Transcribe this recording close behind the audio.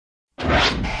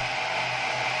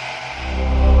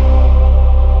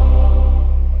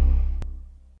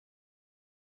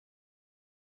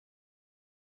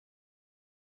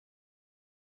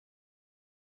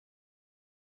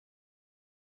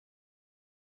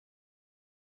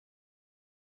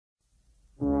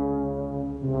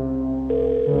Hey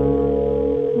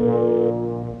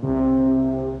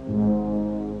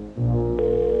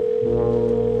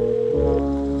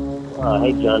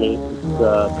Johnny,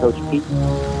 it's Coach Pete.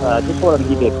 Just wanted to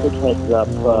give you a quick heads up.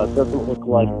 Doesn't look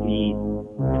like the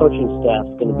coaching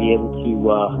staff's going to be able to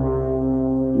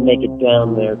make it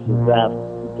down there to zap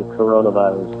the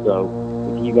coronavirus. So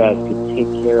if you guys could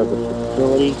take care of the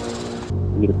facility,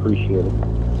 we'd appreciate it.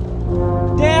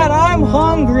 Dad, I'm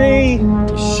hungry!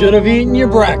 You should have eaten your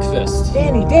breakfast.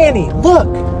 Danny, look!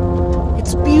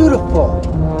 It's beautiful!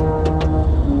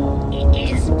 It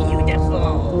is beautiful.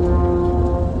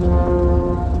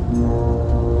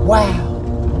 Wow!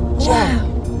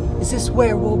 Is this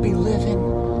where we'll be living?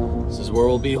 This is where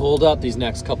we'll be holed up these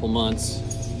next couple months.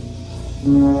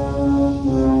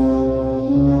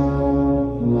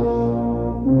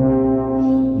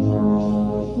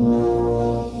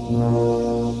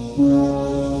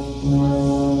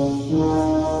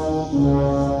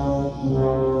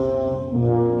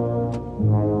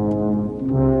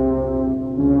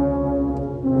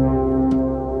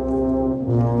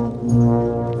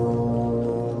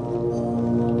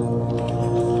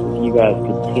 You guys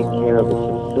could take care of the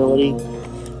facility.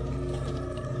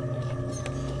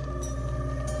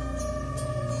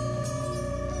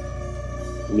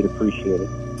 We'd appreciate it.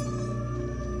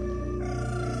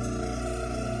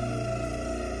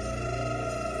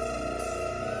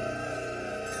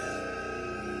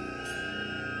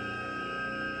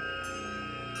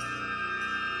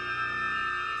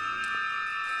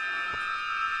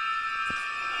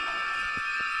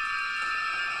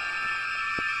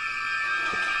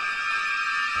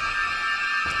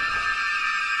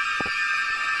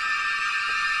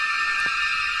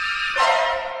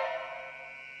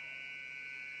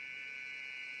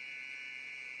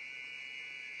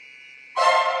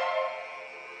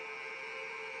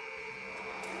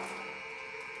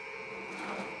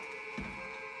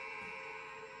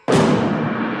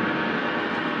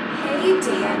 Hey,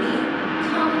 Danny,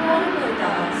 come roll with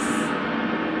us.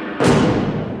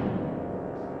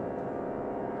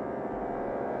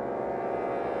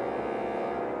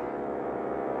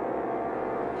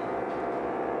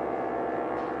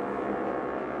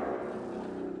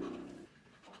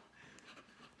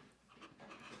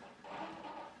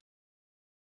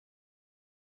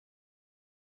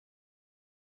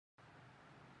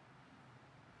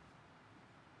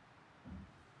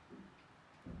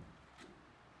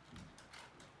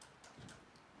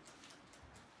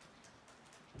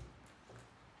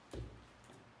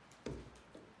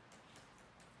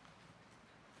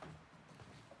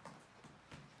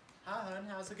 Hi, hon,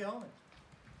 how's it going?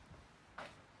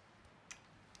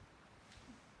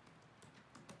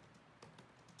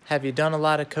 Have you done a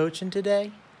lot of coaching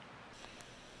today?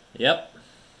 Yep.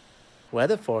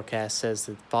 Weather forecast says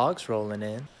that fog's rolling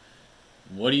in.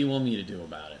 What do you want me to do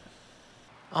about it?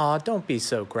 Aw, don't be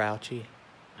so grouchy.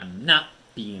 I'm not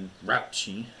being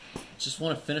grouchy. I just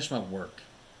want to finish my work.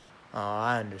 Oh,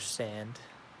 I understand.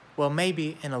 Well,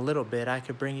 maybe in a little bit I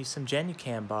could bring you some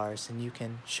Genucam bars and you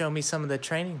can show me some of the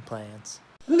training plans.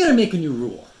 I'm gonna make a new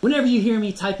rule. Whenever you hear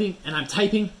me typing and I'm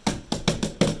typing,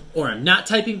 or I'm not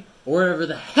typing, or whatever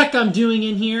the heck I'm doing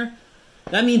in here,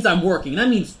 that means I'm working. That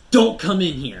means don't come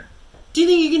in here. Do you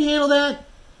think you can handle that?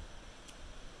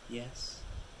 Yes.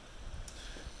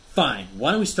 Fine.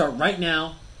 Why don't we start right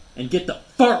now and get the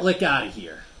fartlick out of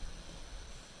here?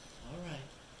 All right.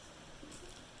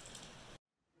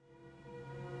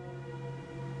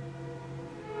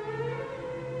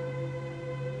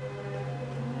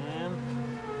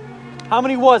 How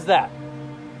many was that?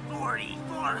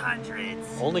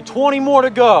 4,400s. Only 20 more to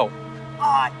go.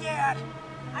 Aw, Dad,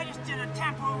 I just did a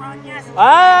tempo run yesterday.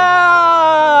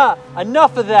 Ah!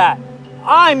 Enough of that.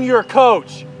 I'm your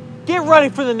coach. Get ready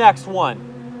for the next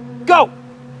one. Go!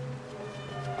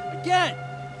 Again!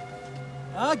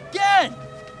 Again!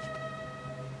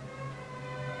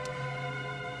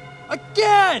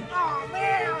 Again! Oh,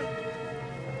 man!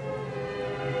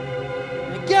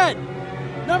 Again!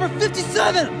 Number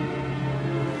 57!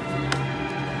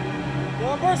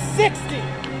 Number 60!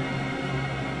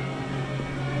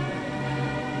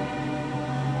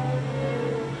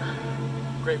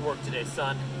 Great work today,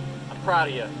 son. I'm proud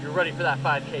of you. You're ready for that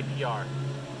 5K PR.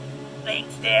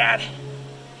 Thanks, Dad.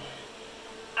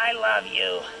 I love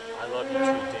you. I love you too,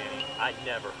 Danny. I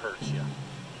never hurt you.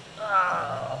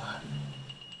 Oh.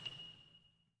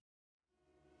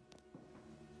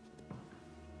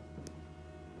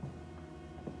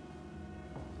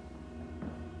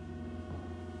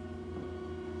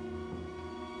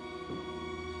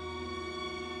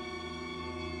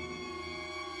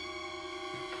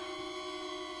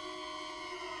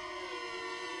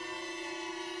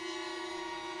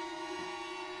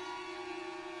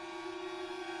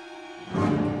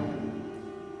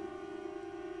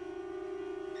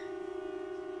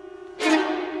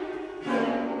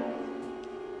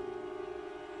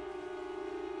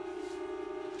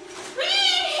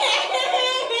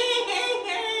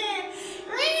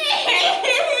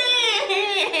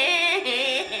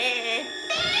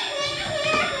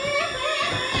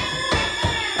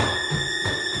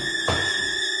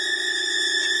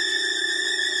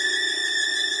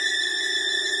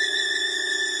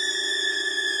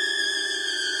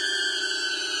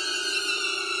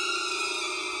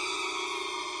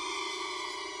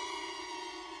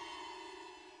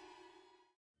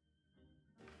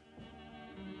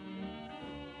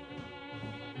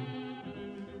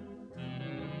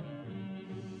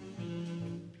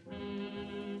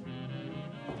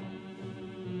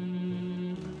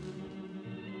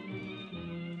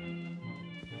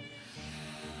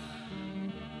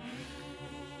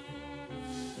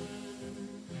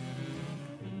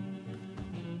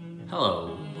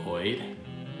 Hello, Lloyd.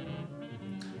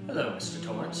 Hello, Mr.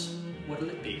 Torrance. What'll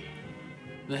it be?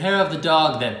 The hair of the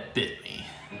dog that bit me.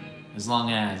 As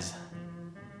long as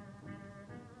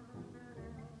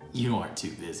you aren't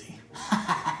too busy.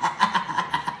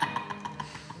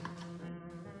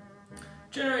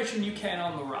 Generation you can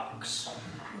on the rocks.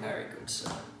 Very good,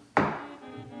 sir.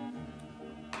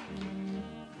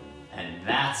 And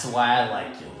that's why I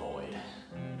like you, Lloyd.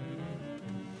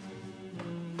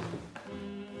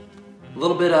 A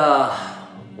little bit,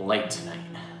 late tonight.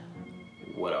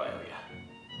 What do I owe you?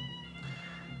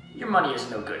 Your money is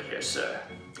no good here, sir.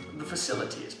 The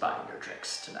facility is buying your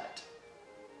drinks tonight.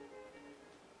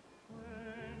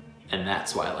 And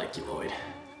that's why I like you, Lloyd.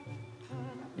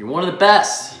 You're one of the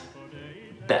best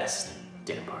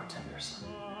damn bartenders.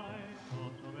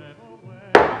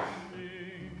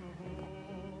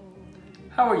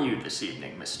 How are you this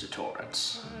evening, Mr.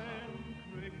 Torrance?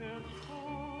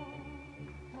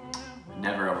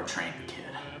 Never overtrained the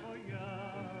kid.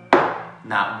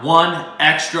 Not one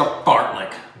extra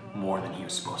fartlek more than he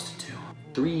was supposed to do.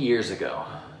 3 years ago,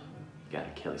 he got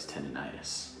Achilles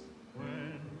tendonitis.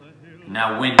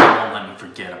 Now Wendy won't let me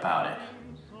forget about it.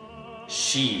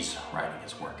 She's writing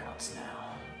his workouts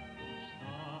now.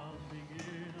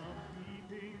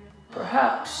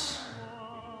 Perhaps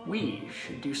we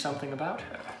should do something about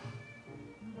her.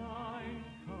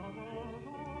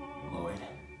 Lloyd,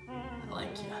 I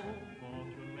like you.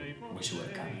 Wish you would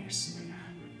have come here sooner.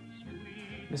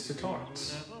 Mr.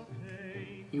 Torrance,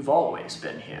 you've always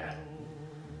been here.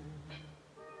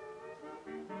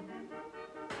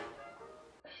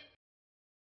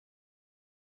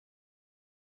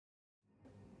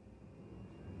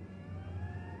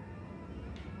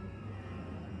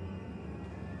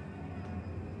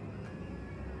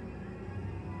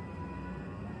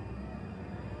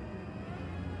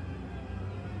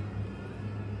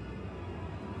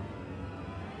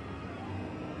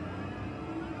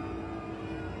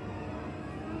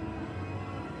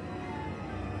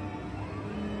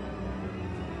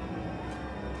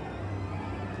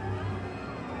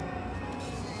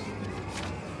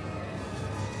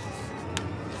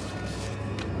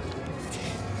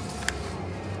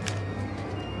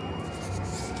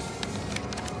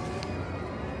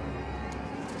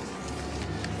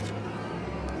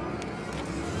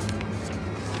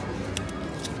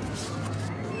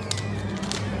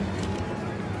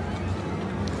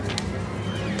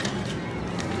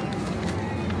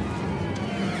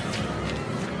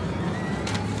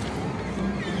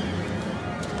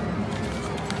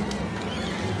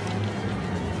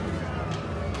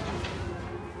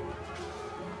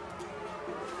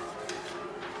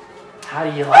 How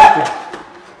do you like it?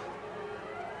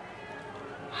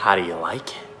 How do you like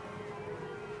it?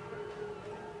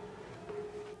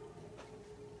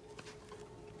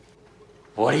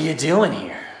 What are you doing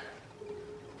here?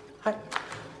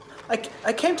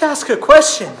 I came to ask a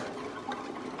question.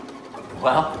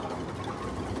 Well,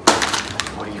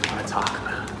 what do you want to talk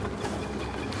about?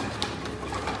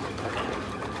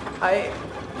 I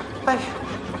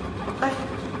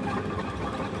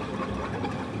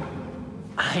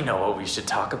know what we should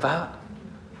talk about.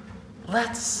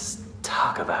 Let's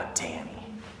talk about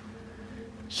Danny.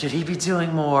 Should he be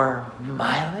doing more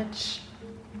mileage?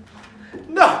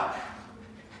 No!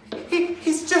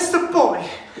 He's just a boy.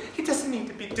 He doesn't need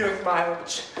to be doing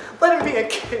mileage. Let him be a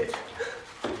kid.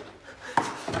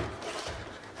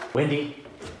 Wendy,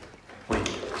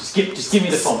 just give me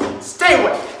the phone. Stay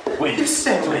away. Wendy, You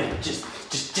stay away. Wendy, just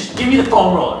give me the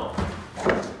foam roller.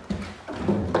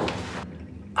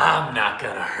 I'm not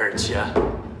gonna hurt you.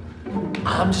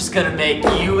 I'm just gonna make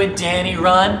you and Danny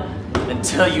run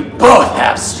until you both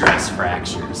have stress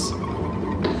fractures.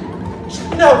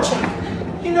 No, Jack.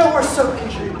 You know we're so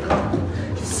injured.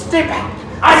 Stay back.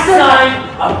 I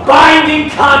signed a binding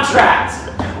contract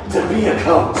to be a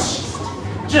coach.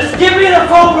 Just give me the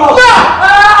foam roller. No!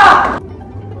 Ah!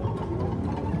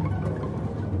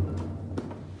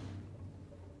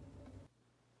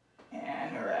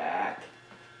 Anorak.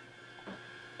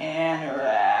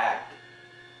 Anorak.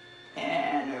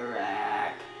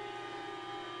 Anorak.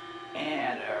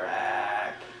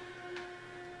 Anorak.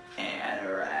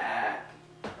 Anorak.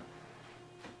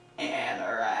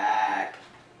 Anorak.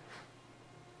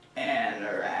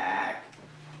 Anorak.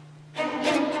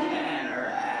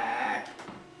 Anorak.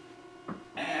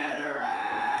 Anorak.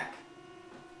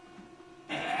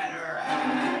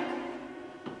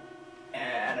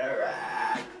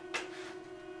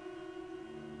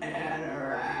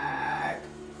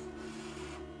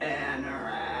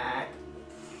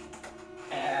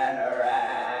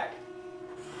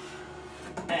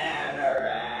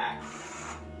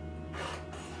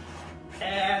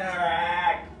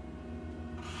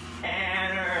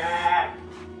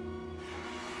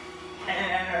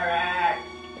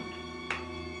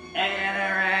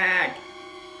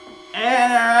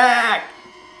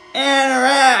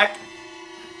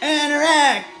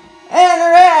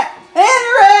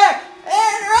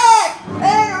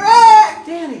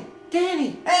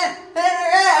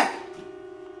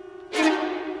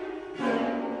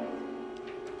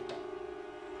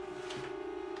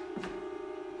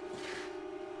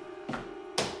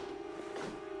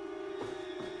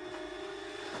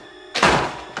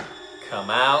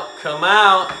 Come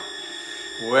out,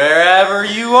 wherever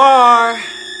you are.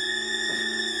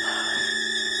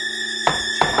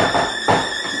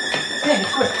 Danny,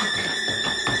 quick.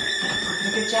 We're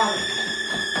gonna get Johnny.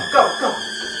 Go.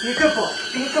 Be a good boy.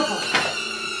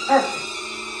 Hurry.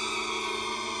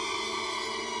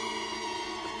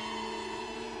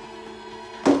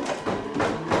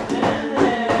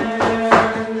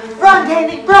 Run,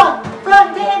 Danny, run! Run,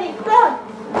 Danny, run!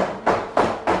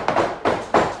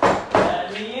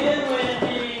 Let me in,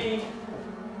 Wendy.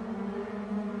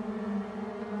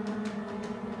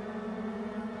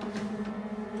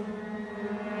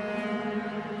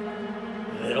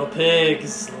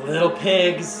 Little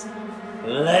pigs,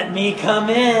 let me come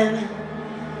in.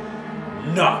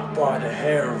 Not by the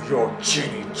hair of your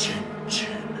chinny chin.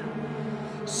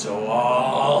 So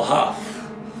I'll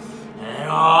huff, and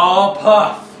I'll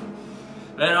puff,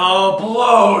 and I'll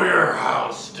blow your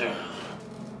house down.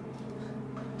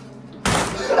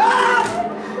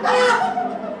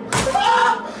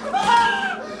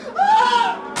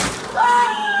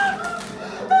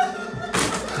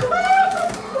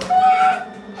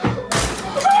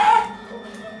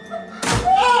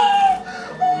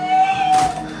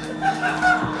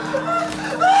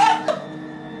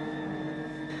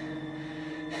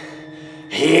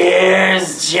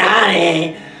 Here's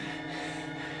Johnny.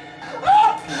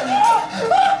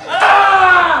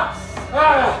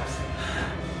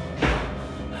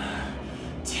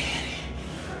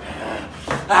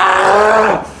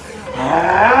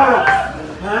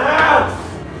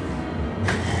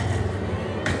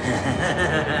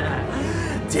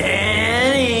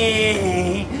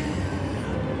 Danny!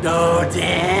 Oh,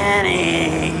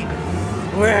 Danny!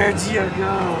 Where'd you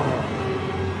go?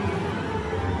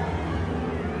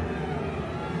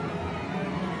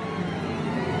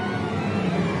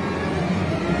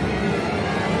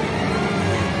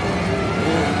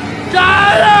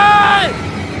 Danny!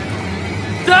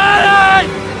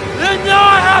 You know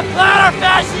I have plantar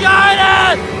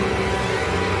fasciitis!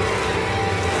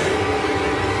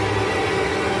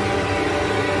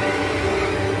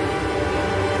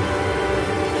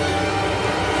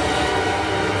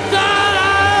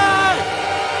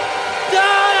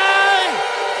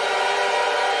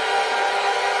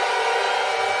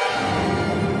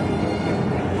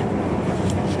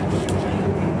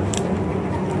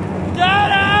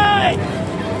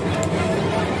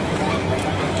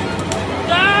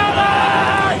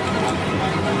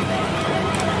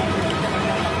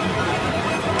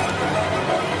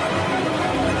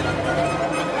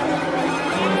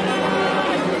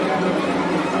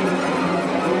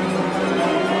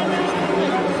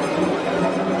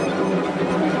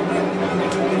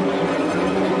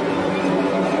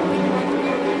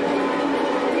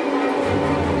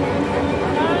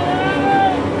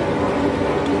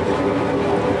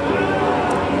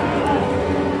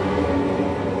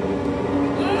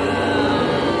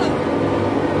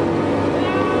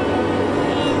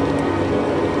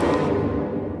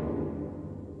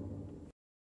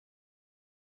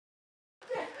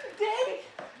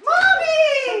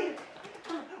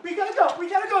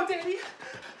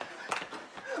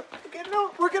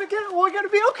 We're gonna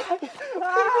be okay.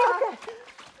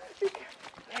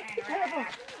 Be careful.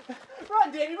 Run,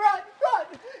 Danny, run.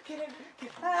 Get in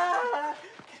quick.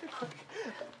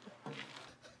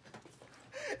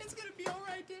 It's gonna be all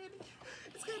right, Danny.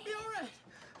 It's gonna be all right.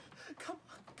 Come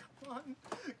on.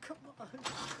 It's gonna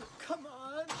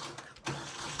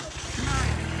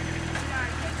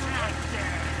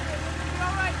be all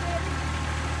right, Danny.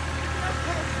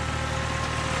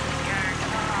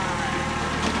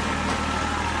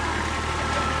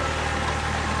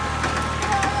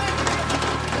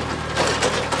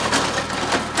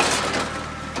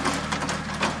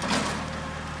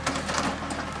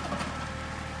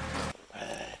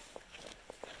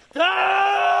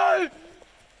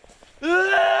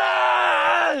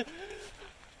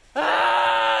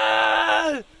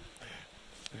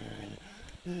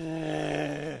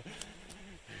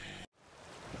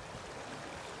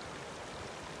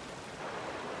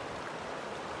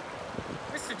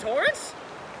 Mr. Torrance?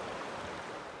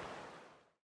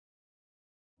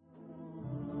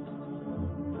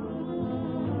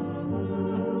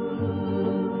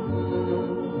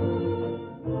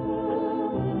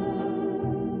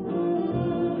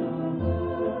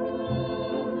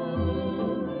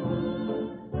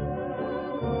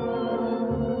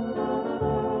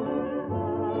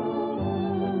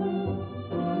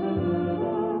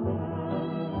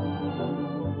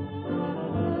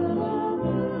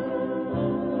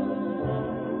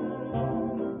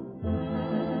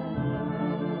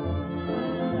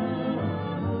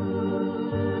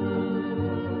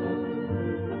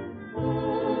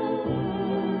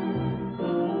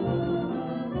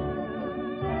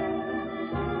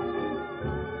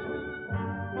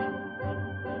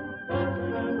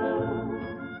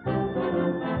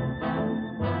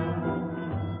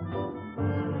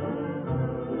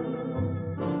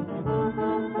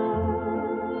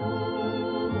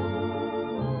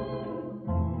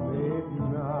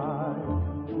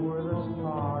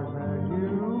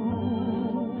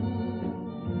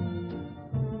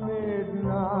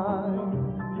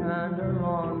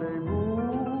 rendezvous.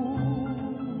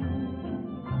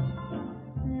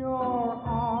 Your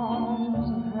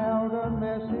arms held a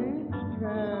message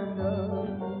tender,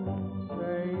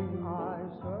 saying I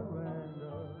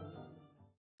surrender.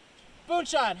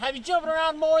 Moonshine, have you jumping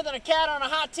around more than a cat on a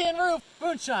hot tin roof?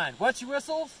 Moonshine, wets your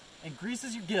whistles and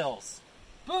greases your gills.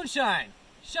 Moonshine,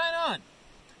 shine on.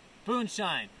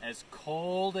 Moonshine, as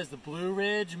cold as the Blue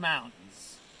Ridge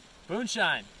Mountains.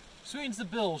 Moonshine, sweetens the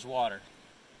bilge water.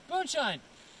 Moonshine,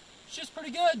 shit's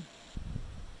pretty good.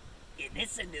 It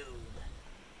is a noob.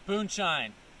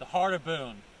 Moonshine, the heart of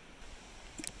Boone.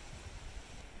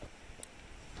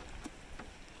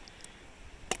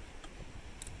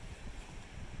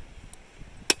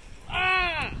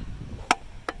 Ah!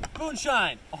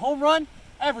 Moonshine, a home run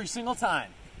every single time.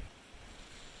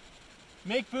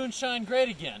 Make Moonshine great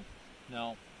again.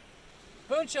 No.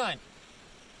 Moonshine,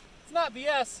 it's not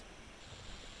BS.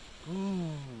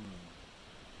 Moonshine.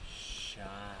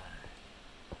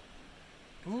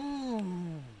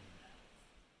 Moonshine.